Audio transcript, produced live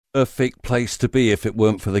Perfect place to be if it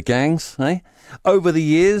weren't for the gangs, eh? Over the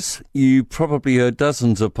years, you probably heard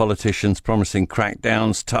dozens of politicians promising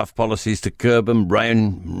crackdowns, tough policies to curb them,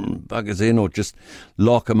 rein buggers in or just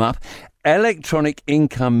lock them up. Electronic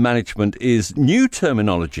income management is new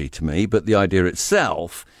terminology to me, but the idea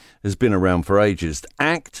itself has been around for ages.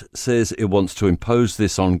 ACT says it wants to impose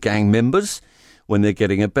this on gang members when they're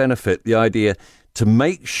getting a benefit. The idea to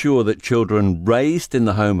make sure that children raised in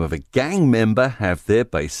the home of a gang member have their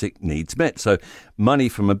basic needs met. So money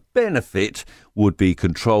from a benefit would be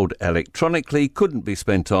controlled electronically, couldn't be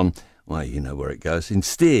spent on, well, you know where it goes.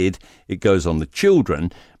 Instead, it goes on the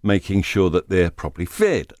children, making sure that they're properly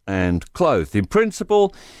fed and clothed. In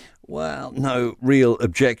principle, well, no real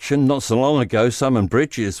objection. Not so long ago, Simon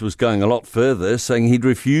Bridges was going a lot further, saying he'd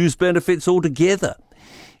refuse benefits altogether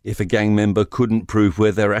if a gang member couldn't prove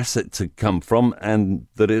where their assets had come from and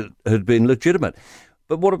that it had been legitimate.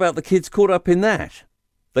 But what about the kids caught up in that?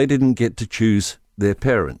 They didn't get to choose their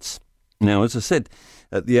parents. Now, as I said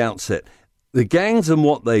at the outset, the gangs and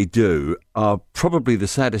what they do are probably the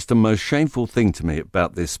saddest and most shameful thing to me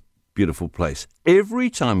about this beautiful place. Every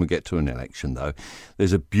time we get to an election, though,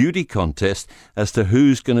 there's a beauty contest as to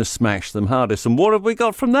who's going to smash them hardest. And what have we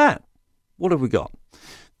got from that? What have we got?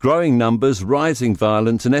 Growing numbers, rising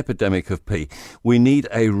violence, an epidemic of pee. We need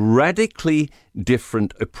a radically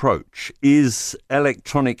different approach. Is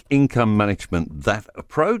electronic income management that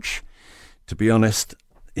approach? To be honest,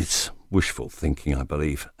 it's wishful thinking, I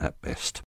believe, at best.